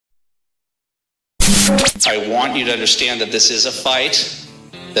I want you to understand that this is a fight,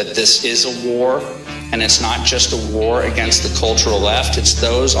 that this is a war, and it's not just a war against the cultural left. It's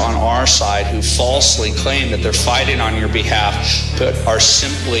those on our side who falsely claim that they're fighting on your behalf, but are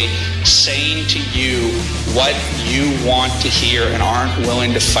simply saying to you what you want to hear and aren't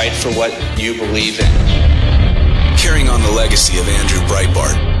willing to fight for what you believe in. Carrying on the legacy of Andrew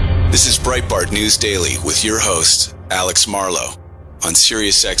Breitbart, this is Breitbart News Daily with your host, Alex Marlow, on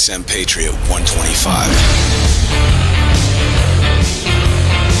SiriusXM Patriot 125.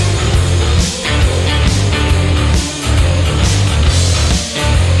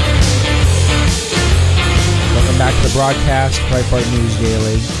 Back to the broadcast, Breitbart News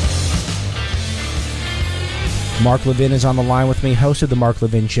Daily. Mark Levin is on the line with me, host of the Mark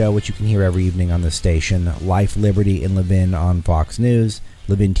Levin Show, which you can hear every evening on this station. Life, Liberty, and Levin on Fox News,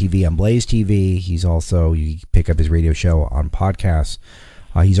 Levin TV on Blaze TV. He's also, you can pick up his radio show on podcasts.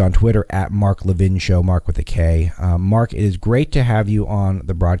 He's on Twitter at Mark Levin Show, Mark with a K. Mark, it is great to have you on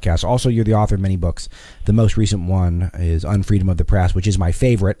the broadcast. Also, you're the author of many books. The most recent one is Unfreedom of the Press, which is my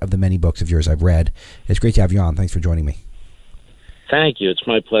favorite of the many books of yours I've read. It's great to have you on. Thanks for joining me. Thank you. It's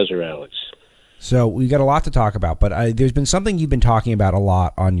my pleasure, Alex. So we've got a lot to talk about, but there's been something you've been talking about a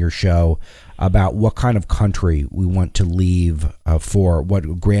lot on your show about what kind of country we want to leave for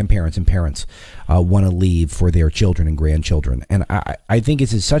what grandparents and parents want to leave for their children and grandchildren. And I think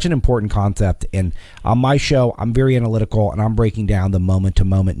it's such an important concept. And on my show, I'm very analytical and I'm breaking down the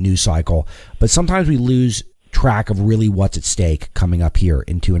moment-to-moment news cycle. But sometimes we lose track of really what's at stake coming up here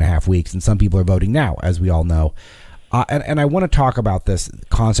in 2.5 weeks. And some people are voting now, as we all know. And I want to talk about this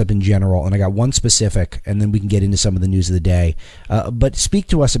concept in general, and I got one specific, and then we can get into some of the news of the day. But speak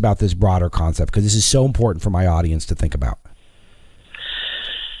to us about this broader concept, because this is so important for my audience to think about.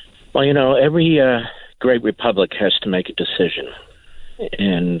 Well, you know, every great republic has to make a decision.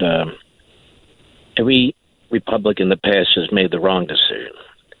 And every republic in the past has made the wrong decision.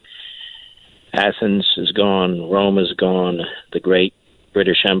 Athens is gone. Rome is gone. The great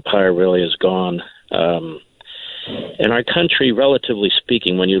British Empire really is gone. And our country, relatively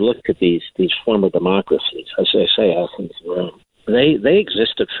speaking, when you look at these former democracies, as I say, Athens and Rome, they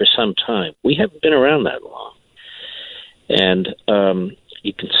existed for some time. We haven't been around that long. And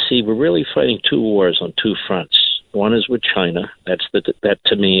you can see we're really fighting two wars on two fronts. One is with China. That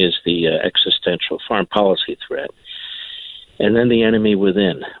to me is the existential foreign policy threat. And then the enemy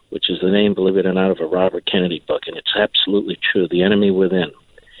within, which is the name, believe it or not, of a Robert Kennedy book. And it's absolutely true, the enemy within.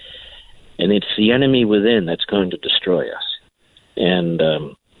 And it's the enemy within that's going to destroy us. And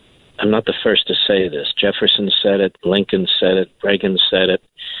I'm not the first to say this. Jefferson said it, Lincoln said it, Reagan said it,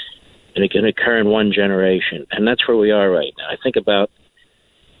 and it can occur in one generation. And that's where we are right now. I think about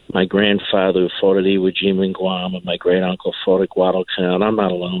my grandfather who fought at Iwo Jima in Guam, and my great-uncle fought at Guadalcanal. And I'm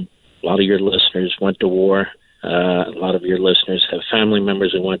not alone. A lot of your listeners went to war. A lot of your listeners have family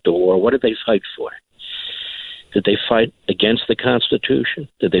members who went to war. What did they fight for? Did they fight against the Constitution?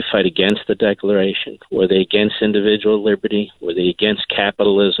 Did they fight against the Declaration? Were they against individual liberty? Were they against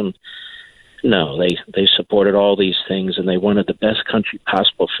capitalism? No, they supported all these things, and they wanted the best country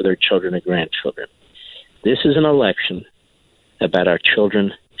possible for their children and grandchildren. This is an election about our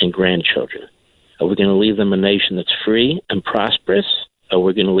children and grandchildren. Are we going to leave them a nation that's free and prosperous? Or are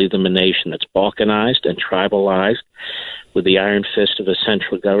we going to leave them a nation that's balkanized and tribalized, with the iron fist of a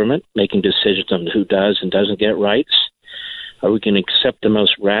central government making decisions on who does and doesn't get rights? Are we going to accept the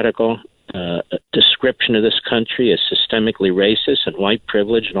most radical description of this country as systemically racist and white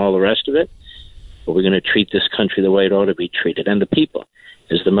privilege and all the rest of it? Or are we going to treat this country the way it ought to be treated? And the people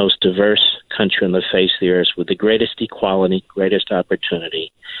is the most diverse country on the face of the earth, with the greatest equality, greatest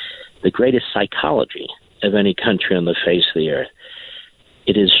opportunity, the greatest psychology of any country on the face of the earth.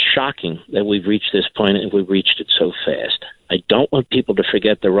 It is shocking that we've reached this point and we've reached it so fast. I don't want people to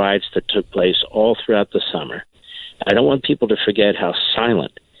forget the riots that took place all throughout the summer. I don't want people to forget how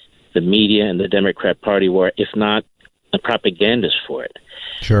silent the media and the Democrat Party were, if not the propagandists for it.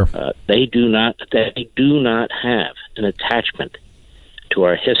 Sure. They do not have an attachment to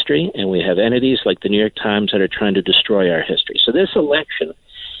our history, and we have entities like the New York Times that are trying to destroy our history. So this election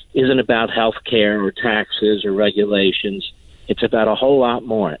isn't about health care or taxes or regulations. It's about a whole lot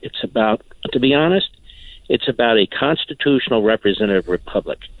more. It's about, to be honest, it's about a constitutional representative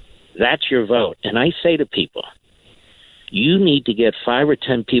republic. That's your vote. And I say to people, you need to get 5 or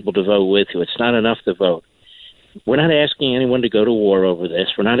 10 people to vote with you. It's not enough to vote. We're not asking anyone to go to war over this.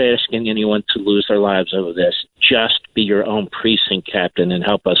 We're not asking anyone to lose their lives over this. Just be your own precinct captain and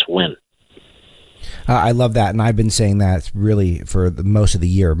help us win. I love that, and I've been saying that really for most of the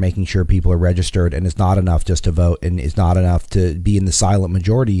year, making sure people are registered, and it's not enough just to vote, and it's not enough to be in the silent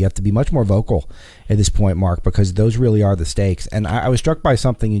majority. You have to be much more vocal at this point, Mark, because those really are the stakes. And I was struck by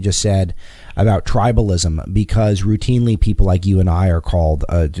something you just said about tribalism, because routinely people like you and I are called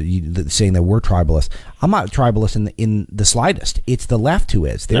saying that we're tribalists. I'm not tribalist in the slightest. It's the left who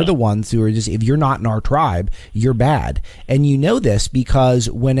is. They're the ones who are just, if you're not in our tribe, you're bad. And you know this because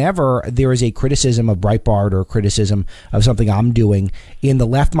whenever there is a criticism of Breitbart or criticism of something I'm doing, and the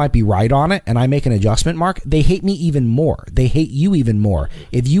left might be right on it, and I make an adjustment, Mark, they hate me even more. They hate you even more.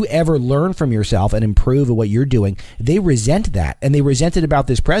 If you ever learn from yourself and improve at what you're doing, they resent that. And they resent it about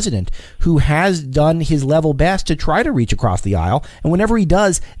this president who has done his level best to try to reach across the aisle. And whenever he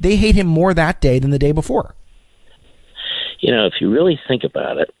does, they hate him more that day than the day before. You know, if you really think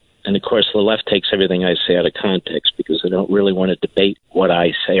about it, and of course the left takes everything I say out of context because they don't really want to debate what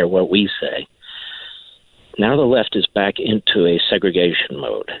I say or what we say. Now the left is back into a segregation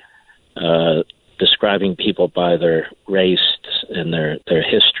mode, describing people by their race and their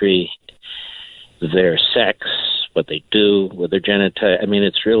history, their sex, what they do with their genitalia. I mean,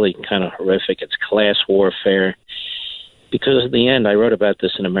 it's really kind of horrific. It's class warfare. Because in the end, I wrote about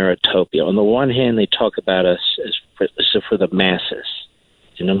this in Ameritopia. On the one hand, they talk about us as for the masses.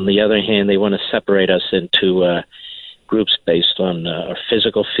 And on the other hand, they want to separate us into groups based on our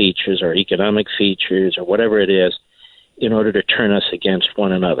physical features, our economic features, or whatever it is, in order to turn us against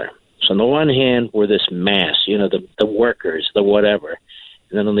one another. So on the one hand, we're this mass, you know, the workers, the whatever.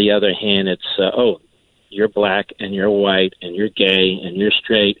 And then on the other hand, it's, you're black and you're white and you're gay and you're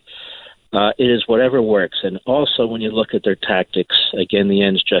straight. It is whatever works. And also when you look at their tactics, again, the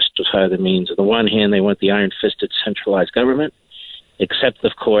ends justify the means. On the one hand, they want the iron-fisted centralized government, except,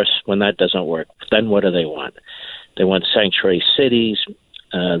 of course, when that doesn't work. Then what do they want? They want sanctuary cities.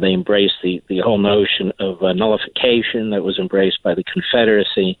 They embrace the whole notion of nullification that was embraced by the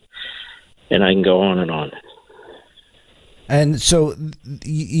Confederacy. And I can go on and on. And so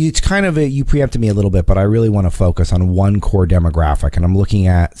it's kind of you preempted me a little bit, but I really want to focus on one core demographic. And I'm looking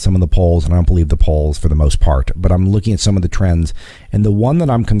at some of the polls, and I don't believe the polls for the most part, but I'm looking at some of the trends. And the one that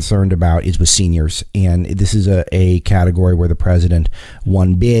I'm concerned about is with seniors. And this is a category where the president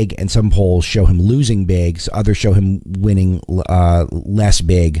won big, and some polls show him losing big. So others show him winning less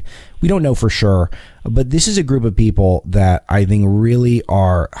big. We don't know for sure, but this is a group of people that I think really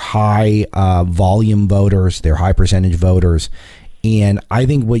are high volume voters. They're high percentage voters. And I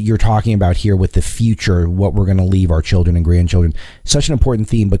think what you're talking about here with the future, what we're going to leave our children and grandchildren, such an important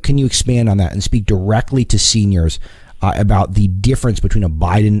theme. But can you expand on that and speak directly to seniors about the difference between a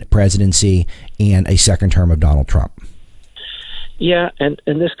Biden presidency and a second term of Donald Trump? Yeah, and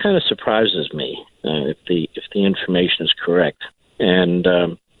this kind of surprises me if the information is correct. And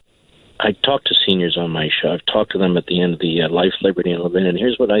I talk to seniors on my show. I've talked to them at the end of the Life, Liberty, and Levin, and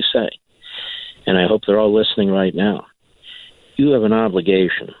here's what I say, and I hope they're all listening right now. You have an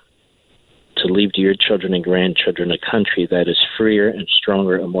obligation to leave to your children and grandchildren a country that is freer and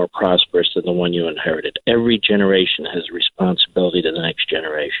stronger and more prosperous than the one you inherited. Every generation has a responsibility to the next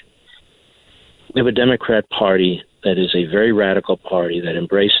generation. We have a Democrat Party that is a very radical party that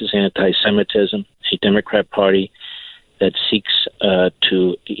embraces anti-Semitism, a Democrat Party that seeks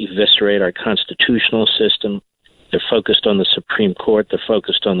to eviscerate our constitutional system. They're focused on the Supreme Court. They're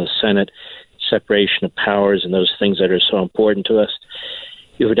focused on the Senate, separation of powers, and those things that are so important to us.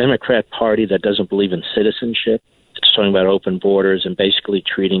 You have a Democrat Party that doesn't believe in citizenship. It's talking about open borders and basically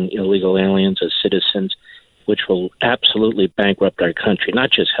treating illegal aliens as citizens, which will absolutely bankrupt our country,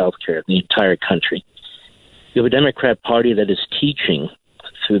 not just healthcare, the entire country. You have a Democrat Party that is teaching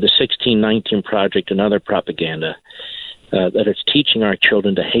through the 1619 Project and other propaganda that it's teaching our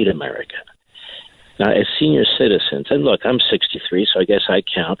children to hate America. Now, as senior citizens, and look, I'm 63, so I guess I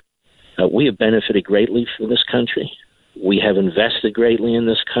count, we have benefited greatly from this country. We have invested greatly in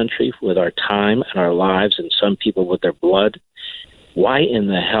this country with our time and our lives, and some people with their blood. Why in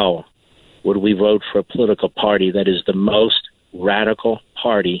the hell would we vote for a political party that is the most radical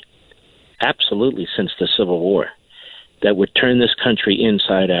party, absolutely, since the Civil War, that would turn this country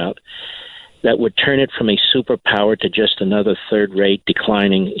inside out, that would turn it from a superpower to just another third-rate,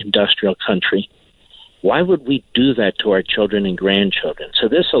 declining industrial country? Why would we do that to our children and grandchildren? So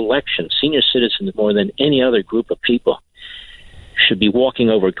this election, senior citizens more than any other group of people should be walking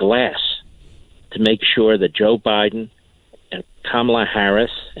over glass to make sure that Joe Biden and Kamala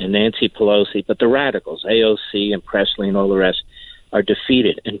Harris and Nancy Pelosi, but the radicals, AOC and Presley and all the rest, are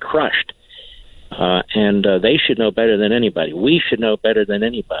defeated and crushed. And they should know better than anybody. We should know better than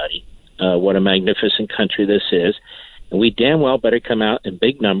anybody what a magnificent country this is. And we damn well better come out in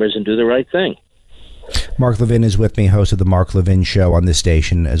big numbers and do the right thing. Mark Levin is with me, host of the Mark Levin Show on this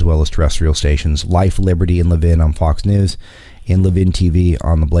station, as well as terrestrial stations, Life, Liberty, and Levin on Fox News, and Levin TV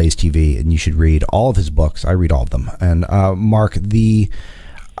on the Blaze TV. And you should read all of his books. I read all of them. And Mark,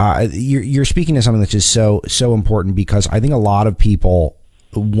 you're speaking to something that's just so important, because I think a lot of people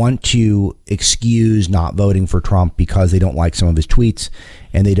want to excuse not voting for Trump because they don't like some of his tweets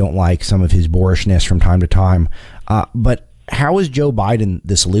and they don't like some of his boorishness from time to time. But how is Joe Biden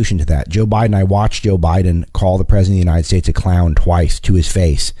the solution to that? I watched Joe Biden call the president of the United States a clown twice to his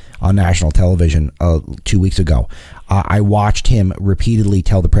face on national television 2 weeks ago. I watched him repeatedly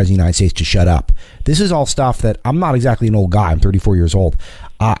tell the president of the United States to shut up. This is all stuff that I'm not exactly an old guy. I'm 34 years old.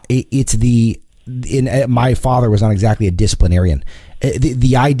 My father was not exactly a disciplinarian.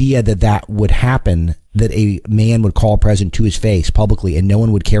 The idea that would happen, that a man would call a president to his face publicly and no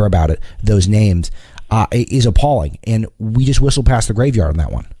one would care about it, those names, is appalling. And we just whistled past the graveyard on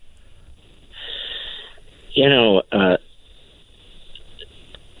that one. The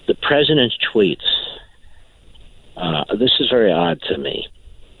president's tweets, this is very odd to me.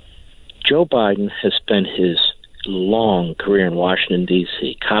 Joe Biden has spent his long career in Washington,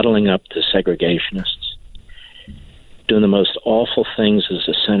 D.C., coddling up the segregationists, doing the most awful things as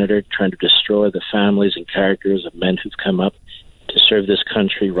a senator, trying to destroy the families and characters of men who've come up to serve this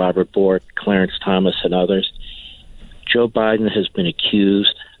country, Robert Bork, Clarence Thomas, and others. Joe Biden has been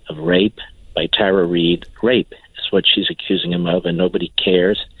accused of rape by Tara Reade. Rape is what she's accusing him of, and nobody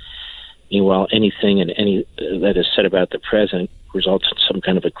cares. Meanwhile, anything that is said about the president results in some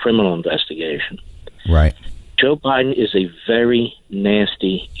kind of a criminal investigation. Right. Joe Biden is a very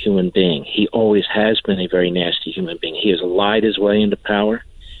nasty human being. He always has been a very nasty human being. He has lied his way into power.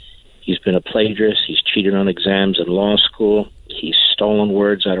 He's been a plagiarist. He's cheated on exams in law school. He's stolen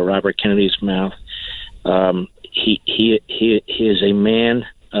words out of Robert Kennedy's mouth. He is a man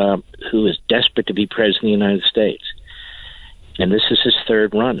who is desperate to be president of the United States. And this is his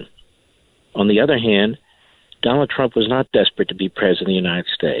third run. On the other hand, Donald Trump was not desperate to be president of the United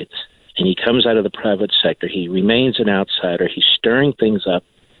States. And he comes out of the private sector. He remains an outsider. He's stirring things up.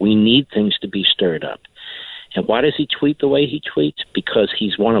 We need things to be stirred up. And why does he tweet the way he tweets? Because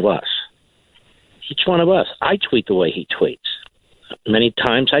he's one of us. Each one of us. I tweet the way he tweets. Many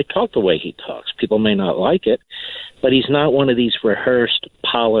times I talk the way he talks. People may not like it, but he's not one of these rehearsed,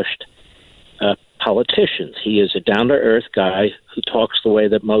 polished politicians. He is a down-to-earth guy who talks the way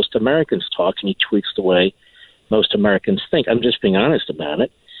that most Americans talk, and he tweets the way most Americans think. I'm just being honest about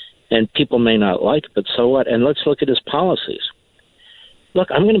it. And people may not like it, but so what? And let's look at his policies. Look,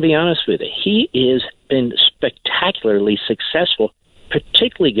 I'm going to be honest with you. He has been spectacularly successful,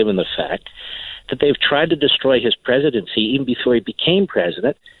 particularly given the fact that they've tried to destroy his presidency even before he became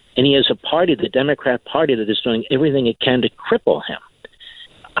president, and he has a party, the Democrat Party, that is doing everything it can to cripple him.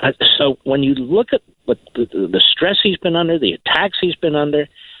 So when you look at what the stress he's been under, the attacks he's been under,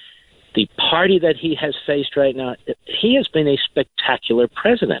 the party that he has faced right now, he has been a spectacular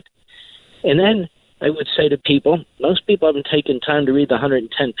president. And then I would say to people, most people haven't taken time to read the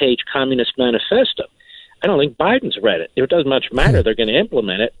 110-page Communist Manifesto. I don't think Biden's read it. It doesn't much matter. They're going to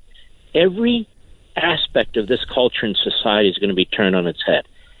implement it. Every aspect of this culture and society is going to be turned on its head.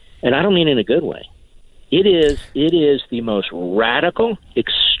 And I don't mean in a good way. It is the most radical,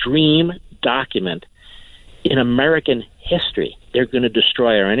 extreme document in American history. They're going to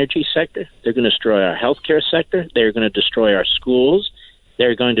destroy our energy sector. They're going to destroy our healthcare sector. They're going to destroy our schools.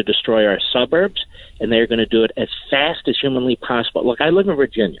 They're going to destroy our suburbs, and they're going to do it as fast as humanly possible. Look, I live in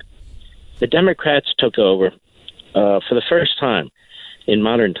Virginia. The Democrats took over for the first time in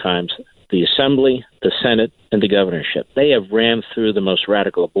modern times the Assembly, the Senate, and the governorship. They have rammed through the most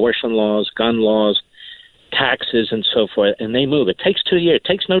radical abortion laws, gun laws, taxes, and so forth, and they move. It takes 2 years. It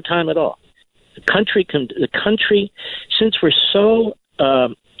takes no time at all. The country, since we're so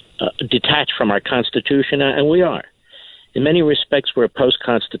detached from our Constitution, and we are, in many respects, we're a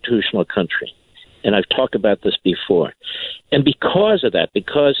post-constitutional country. And I've talked about this before. And because of that,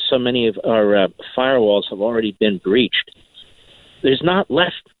 because so many of our firewalls have already been breached, there's not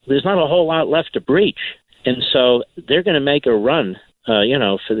a whole lot left to breach. And so they're going to make a run, for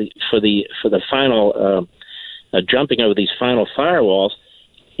the final jumping over these final firewalls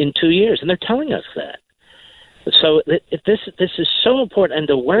in 2 years, and they're telling us that. So this is so important, and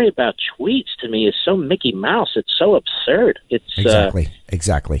to worry about tweets to me is so Mickey Mouse. It's so absurd. It's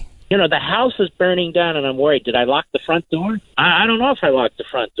exactly. The house is burning down, and I'm worried. Did I lock the front door? I don't know if I locked the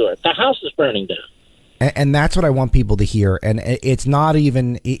front door. The house is burning down. And that's what I want people to hear. And it's not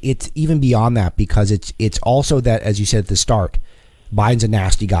even, it's even beyond that, because it's also that, as you said at the start, Biden's a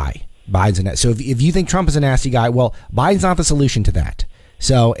nasty guy. So if you think Trump is a nasty guy, well, Biden's not the solution to that.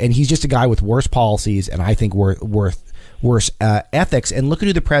 So, and he's just a guy with worse policies, and I think worse ethics. And look at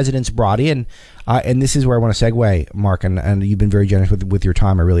who the president's brought in. And this is where I want to segue, Mark, and you've been very generous with your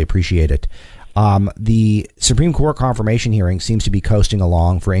time. I really appreciate it. The Supreme Court confirmation hearing seems to be coasting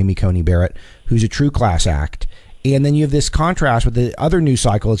along for Amy Coney Barrett, who's a true class act. And then you have this contrast with the other news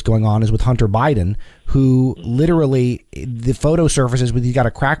cycle that's going on is with Hunter Biden, who literally the photo surfaces with he's got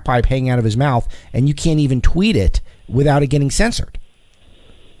a crack pipe hanging out of his mouth, and you can't even tweet it without it getting censored.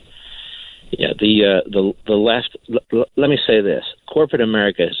 Yeah, the left. Let me say this: corporate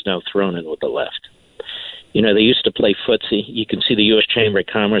America is now thrown in with the left. You know, they used to play footsie. You can see the U.S. Chamber of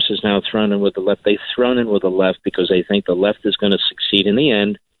Commerce is now thrown in with the left. They've thrown in with the left because they think the left is going to succeed in the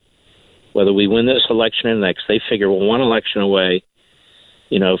end. Whether we win this election or the next, they figure we're one election away,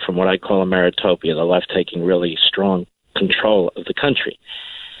 you know, from what I call a meritopia, the left taking really strong control of the country.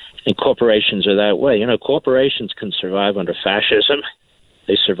 And corporations are that way. You know, corporations can survive under fascism.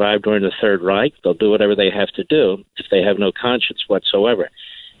 They survived during the Third Reich. They'll do whatever they have to do if they have no conscience whatsoever.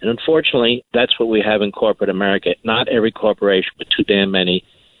 And unfortunately, that's what we have in corporate America. Not every corporation, but too damn many,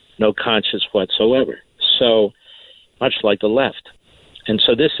 no conscience whatsoever. So much like the left. And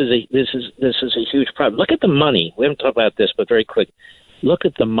so this is a huge problem. Look at the money. We haven't talked about this, but very quick. Look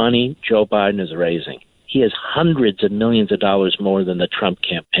at the money Joe Biden is raising. He has hundreds of millions of dollars more than the Trump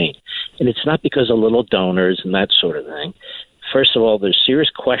campaign. And it's not because of little donors and that sort of thing. First of all, there's serious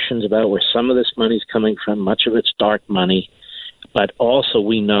questions about where some of this money is coming from. Much of it's dark money. But also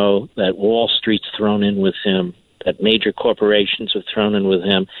we know that Wall Street's thrown in with him, that major corporations have thrown in with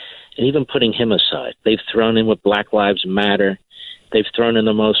him, and even putting him aside. They've thrown in with Black Lives Matter. They've thrown in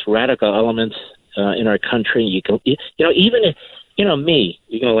the most radical elements in our country. You know, even if, you know, me,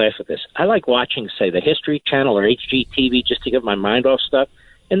 you're going to laugh at this. I like watching, say, the History Channel or HGTV just to get my mind off stuff.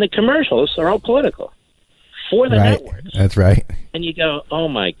 And the commercials are all political for the networks. That's right. And you go, oh,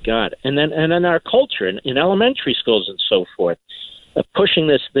 my God. And then our culture in elementary schools and so forth, pushing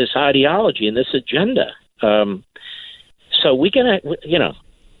this ideology and this agenda. So we can, you know.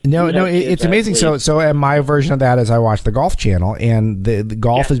 No, it's amazing. So my version of that is I watch the Golf Channel, and the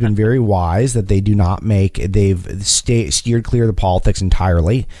golf has been very wise that they've steered clear of the politics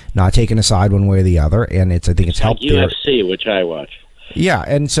entirely, not taken a side one way or the other, and I think it's helped. UFC, which I watch. Yeah,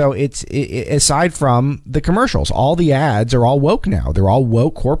 and so it's aside from the commercials, all the ads are all woke now. They're all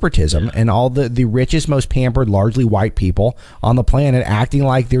woke corporatism, and all the richest, most pampered, largely white people on the planet acting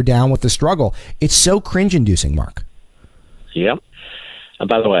like they're down with the struggle. It's so cringe-inducing, Mark. Yep. And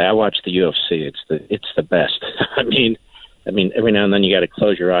by the way, I watch the UFC. It's the best. I mean, every now and then you got to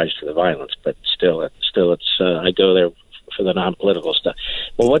close your eyes to the violence, but still, it's. I go there for the non-political stuff.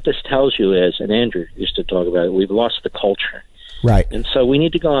 Well, what this tells you is, and Andrew used to talk about it, we've lost the culture. Right. And so we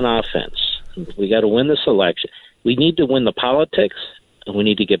need to go on offense. We got to win this election. We need to win the politics, and we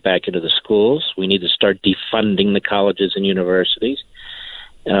need to get back into the schools. We need to start defunding the colleges and universities.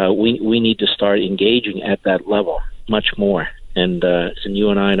 We need to start engaging at that level much more. And you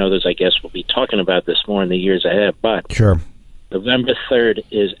and I and others, I guess, will be talking about this more in the years ahead. But sure, November 3rd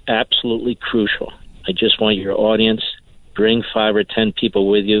is absolutely crucial. I just want your audience, bring 5 or 10 people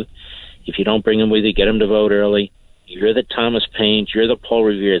with you. If you don't bring them with you, get them to vote early. You're the Thomas Paines, you're the Paul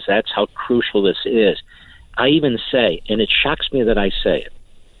Revere's. That's how crucial this is. I even say, and it shocks me that I say it,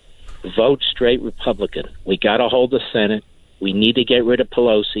 vote straight Republican. We got to hold the Senate. We need to get rid of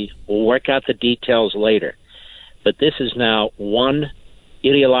Pelosi. We'll work out the details later. But this is now one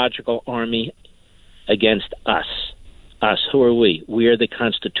ideological army against us. Us, who are we? We are the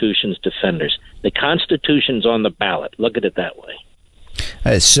Constitution's defenders. The Constitution's on the ballot. Look at it that way.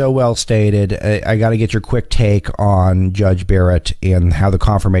 It's so well stated. I got to get your quick take on Judge Barrett and how the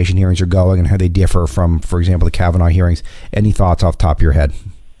confirmation hearings are going and how they differ from, for example, the Kavanaugh hearings. Any thoughts off the top of your head?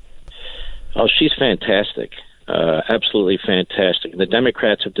 Oh, she's fantastic. Absolutely fantastic. The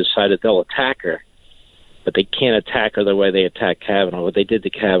Democrats have decided they'll attack her, but they can't attack her the way they attacked Kavanaugh. What they did to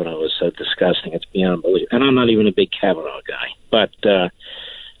Kavanaugh was so disgusting. It's beyond belief. And I'm not even a big Kavanaugh guy, but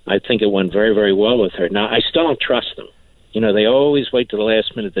I think it went very, very well with her. Now, I still don't trust them. You know, they always wait to the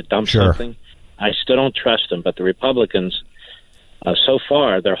last minute to dump something. I still don't trust them, but the Republicans, so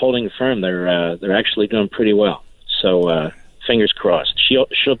far, they're holding firm. They're actually doing pretty well. So fingers crossed.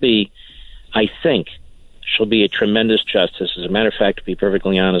 She'll be, I think, she'll be a tremendous justice. As a matter of fact, to be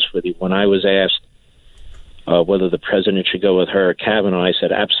perfectly honest with you, when I was asked whether the president should go with her or Kavanaugh, I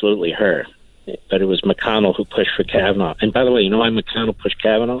said absolutely her. But it was McConnell who pushed for Kavanaugh. And by the way, you know why McConnell pushed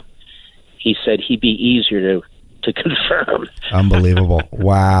Kavanaugh? He said he'd be easier to confirm. Unbelievable.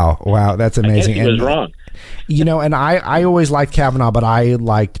 Wow. That's amazing. I guess he was wrong. You know, and I always liked Kavanaugh, but I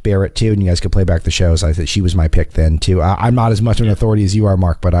liked Barrett too, and you guys could play back the shows. I thought she was my pick then too. I'm not as much of an authority as you are,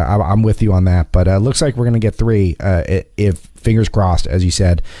 Mark, but I'm with you on that. But looks like we're going to get 3, if fingers crossed, as you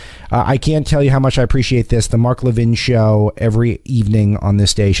said. I can't tell you how much I appreciate this. The Mark Levin Show every evening on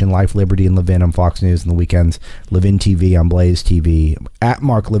this station, Life, Liberty, and Levin on Fox News, and the weekends, Levin TV on Blaze TV, at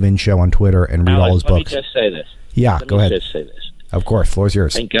Mark Levin Show on Twitter, and read all his books. Let me just say this. Yeah, go ahead. Just say this. Of course, floor's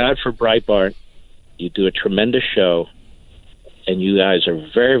yours. Thank God for Breitbart. You do a tremendous show, and you guys are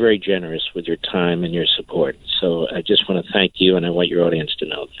very, very generous with your time and your support. So I just want to thank you, and I want your audience to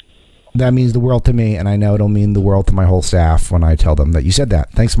know that. That means the world to me, and I know it'll mean the world to my whole staff when I tell them that you said that.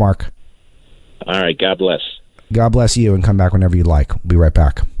 Thanks, Mark. All right. God bless. God bless you, and come back whenever you like. We'll be right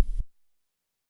back.